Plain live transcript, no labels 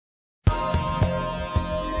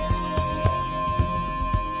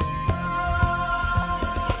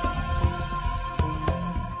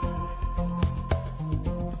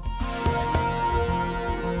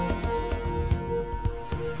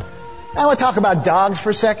I want to talk about dogs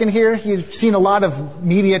for a second here. You've seen a lot of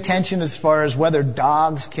media attention as far as whether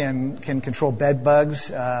dogs can control bed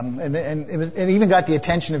bugs. And it even got the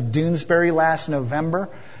attention of Doonesbury last November.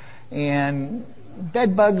 And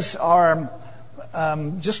bed bugs are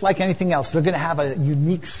just like anything else. They're going to have a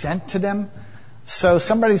unique scent to them. So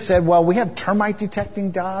somebody said, well, we have termite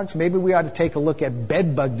detecting dogs. Maybe we ought to take a look at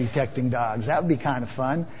bed bug detecting dogs. That would be kind of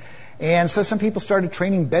fun. And so some people started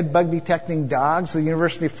training bed bug detecting dogs. The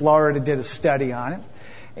University of Florida did a study on it.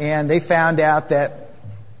 And they found out that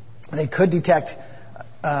they could detect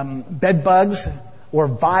bed bugs or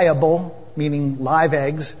viable, meaning live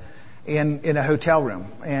eggs, in a hotel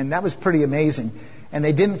room. And that was pretty amazing. And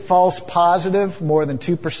they didn't false positive more than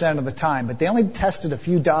 2% of the time. But they only tested a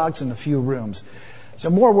few dogs in a few rooms. So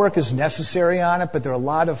more work is necessary on it, but there are a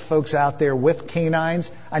lot of folks out there with canines.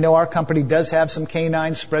 I know our company does have some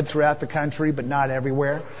canines spread throughout the country, but not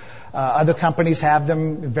everywhere. Other companies have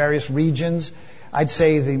them in various regions. I'd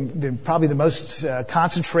say probably the most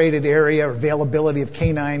concentrated area or availability of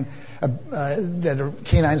canines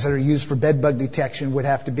that are used for bed bug detection would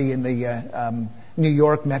have to be in the New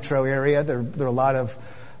York metro area. There are a lot of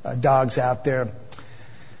dogs out there.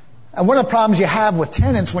 And one of the problems you have with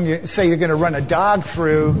tenants when you say you're going to run a dog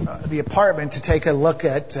through the apartment to take a look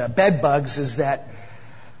at bed bugs is that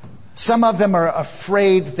some of them are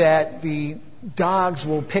afraid that the dogs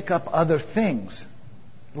will pick up other things,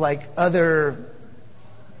 like other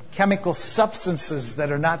chemical substances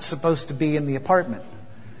that are not supposed to be in the apartment.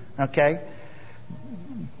 Okay?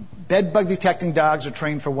 Bed bug detecting dogs are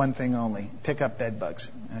trained for one thing only: pick up bed bugs.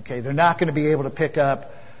 Okay? They're not going to be able to pick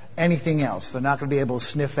up anything else. They're not going to be able to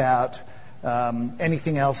sniff out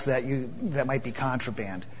anything else that might be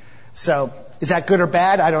contraband. So, is that good or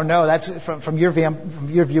bad? I don't know. That's from your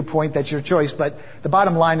viewpoint. That's your choice. But the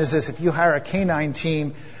bottom line is this: if you hire a canine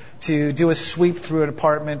team to do a sweep through an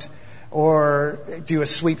apartment or do a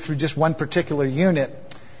sweep through just one particular unit,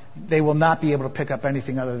 they will not be able to pick up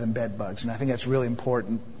anything other than bed bugs. And I think that's really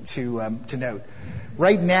important to note.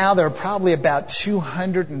 Right now, there are probably about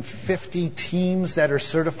 250 teams that are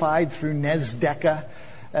certified through NAA.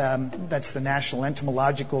 That's the National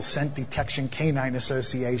Entomological Scent Detection Canine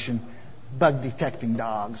Association, bug detecting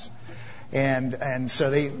dogs. And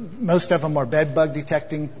so most of them are bed bug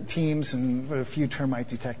detecting teams and a few termite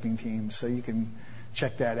detecting teams. So you can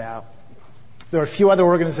check that out. There are a few other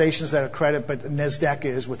organizations that are accredited, but NASDAQ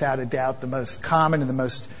is without a doubt the most common and the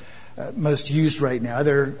most used right now.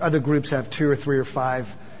 Other groups have 2 or 3 or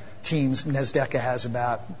 5 teams. NASDAQ has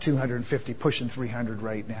about 250, pushing 300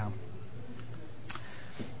 right now.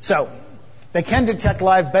 So they can detect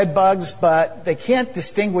live bed bugs, but they can't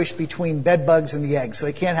distinguish between bed bugs and the eggs. So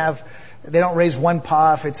they don't raise one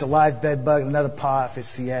paw if it's a live bed bug and another paw if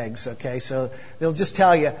it's the eggs. Okay, so they'll just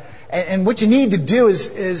tell you. And what you need to do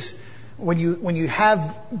is when you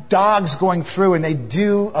have dogs going through and they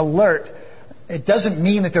do alert, it doesn't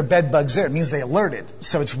mean that there are bed bugs there. It means they alerted.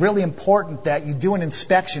 So it's really important that you do an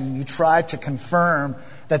inspection and you try to confirm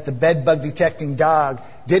that the bed bug detecting dog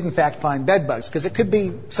did in fact find bed bugs, because it could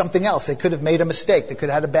be something else. They could have made a mistake. They could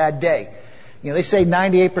have had a bad day. They say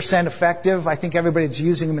 98% effective. I think everybody that's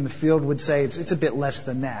using them in the field would say it's a bit less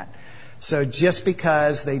than that. So just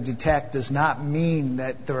because they detect does not mean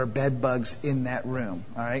that there are bed bugs in that room.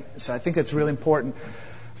 All right. So I think that's really important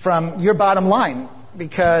from your bottom line,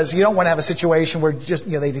 because you don't want to have a situation where just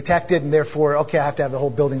they detect it and therefore, okay, I have to have the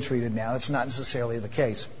whole building treated now. That's not necessarily the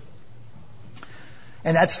case.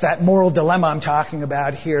 And that's that moral dilemma I'm talking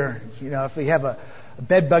about here. If we have a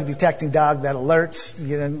bed bug detecting dog that alerts,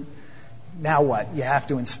 now what? You have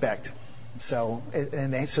to inspect. So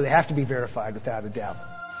they have to be verified without a doubt.